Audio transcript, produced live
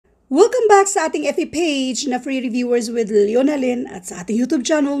Welcome back sa ating FB page na Free Reviewers with Leonalyn at sa ating YouTube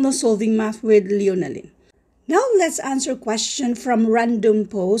channel na Solving Math with Leonalyn. Now, let's answer question from random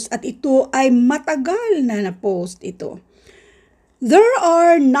post at ito ay matagal na post ito. There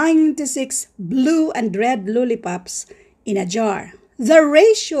are 96 blue and red lollipops in a jar. The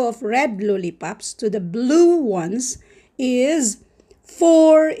ratio of red lollipops to the blue ones is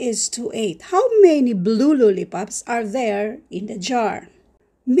 4:8. How many blue lollipops are there in the jar?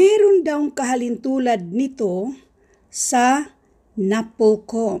 Meron daw kahalintulad nito sa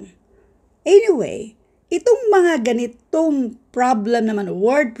NAPOLCOM. Anyway, itong mga ganitong problem naman,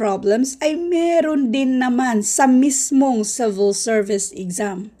 word problems, ay meron din naman sa mismong civil service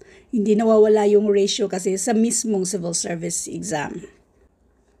exam. Hindi nawawala yung ratio kasi sa mismong civil service exam.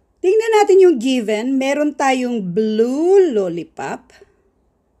 Tingnan natin yung given. Meron tayong blue lollipop.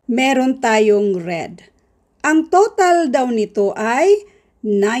 Meron tayong red. Ang total daw nito ay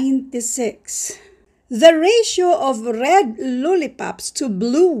 96. The ratio of red lollipops to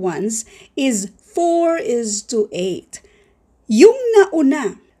blue ones is 4:8. Yung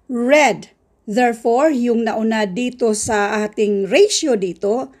nauna, red. Therefore, yung nauna dito sa ating ratio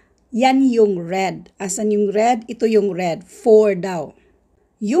dito, yan yung red. Asan yung red? Ito yung red. 4 daw.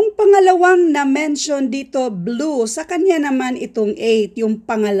 Yung pangalawang na-mention dito, blue. Sa kanya naman itong 8, yung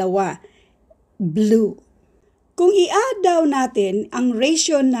pangalawa, blue. Kung i-add daw natin ang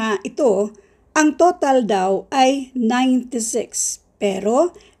ratio na ito, ang total daw ay 96.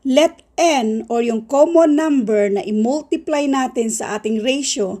 Pero let n or yung common number na i-multiply natin sa ating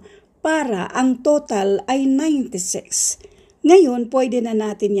ratio para ang total ay 96. Ngayon, pwede na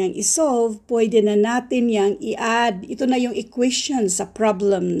natin yang i-solve, pwede na natin yang i-add. Ito na yung equation sa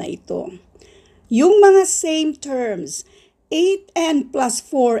problem na ito. Yung mga same terms, 8n plus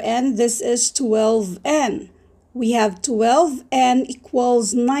 4n, this is 12n. We have 12n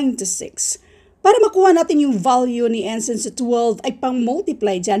equals 96. Para makuha natin yung value ni n since 12 ay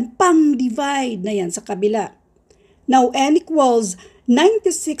pang-multiply dyan, pang-divide na yan sa kabila. Now, n equals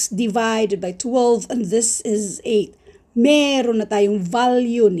 96 divided by 12 and this is 8. Meron na tayong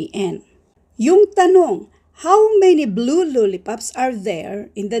value ni n. Yung tanong, how many blue lollipops are there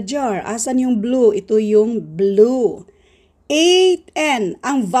in the jar? Asan yung blue? Ito yung blue. 8n.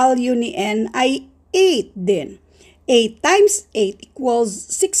 Ang value ni n ay 8 din. 8 times 8 equals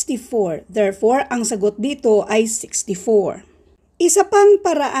 64. Therefore, ang sagot dito ay 64. Isa pang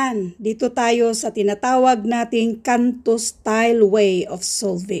paraan, dito tayo sa tinatawag nating Canto-style way of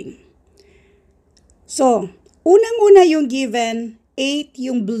solving. So, unang-una yung given, 8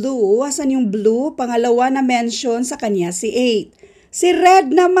 yung blue. Asan yung blue? Pangalawa na mention sa kanya si 8. Si red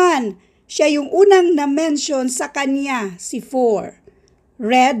naman, siya yung unang na mention sa kanya si 4.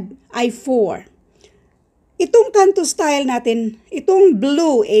 Red ay 4. Itong Canto style natin, itong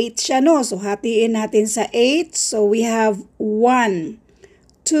blue, 8 siya no. So, hatiin natin sa 8. So, we have 1,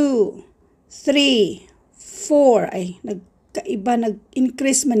 2, 3, 4. Ay,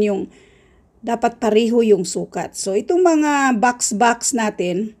 nag-increase man yung, dapat pareho yung sukat. So, itong mga box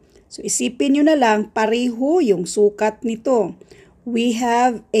natin, so isipin nyo na lang, pareho yung sukat nito. We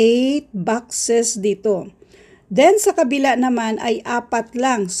have 8 boxes dito. Then, sa kabila naman ay 4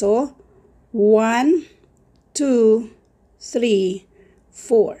 lang. So, 1, 2, 3,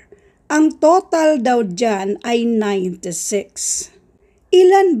 4. Ang total daw dyan ay 96.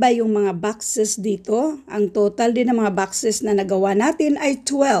 Ilan ba yung mga boxes dito? Ang total din ng mga boxes na nagawa natin ay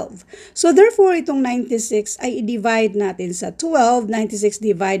 12. So therefore, itong 96 ay i-divide natin sa 12. 96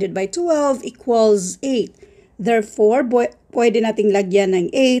 divided by 12 equals 8. Therefore, pwede nating lagyan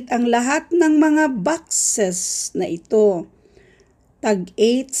ng 8 ang lahat ng mga boxes na ito. Tag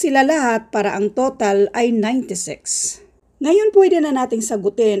 8 sila lahat para ang total ay 96. Ngayon pwede na nating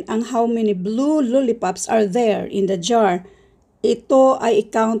sagutin ang how many blue lollipops are there in the jar. Ito ay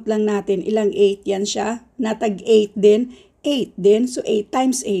i-count lang natin ilang 8 yan siya. Natag 8 din, 8 din. So 8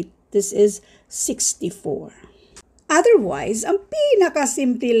 times 8, this is 64. Otherwise, ang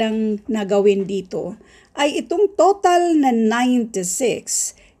pinakasimple lang na gawin dito ay itong total na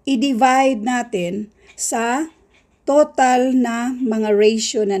 96, i-divide natin sa total na mga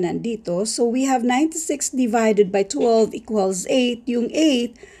ratio na nandito. So, we have 96 divided by 12 equals 8. Yung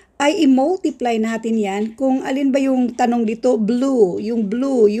 8 ay i-multiply natin yan kung alin ba yung tanong dito, blue. Yung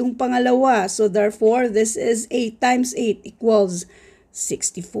blue, yung pangalawa. So, therefore, this is 8 times 8 equals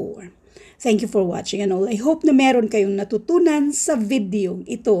 64. Thank you for watching and all. I hope na meron kayong natutunan sa video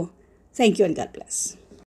ito. Thank you and God bless.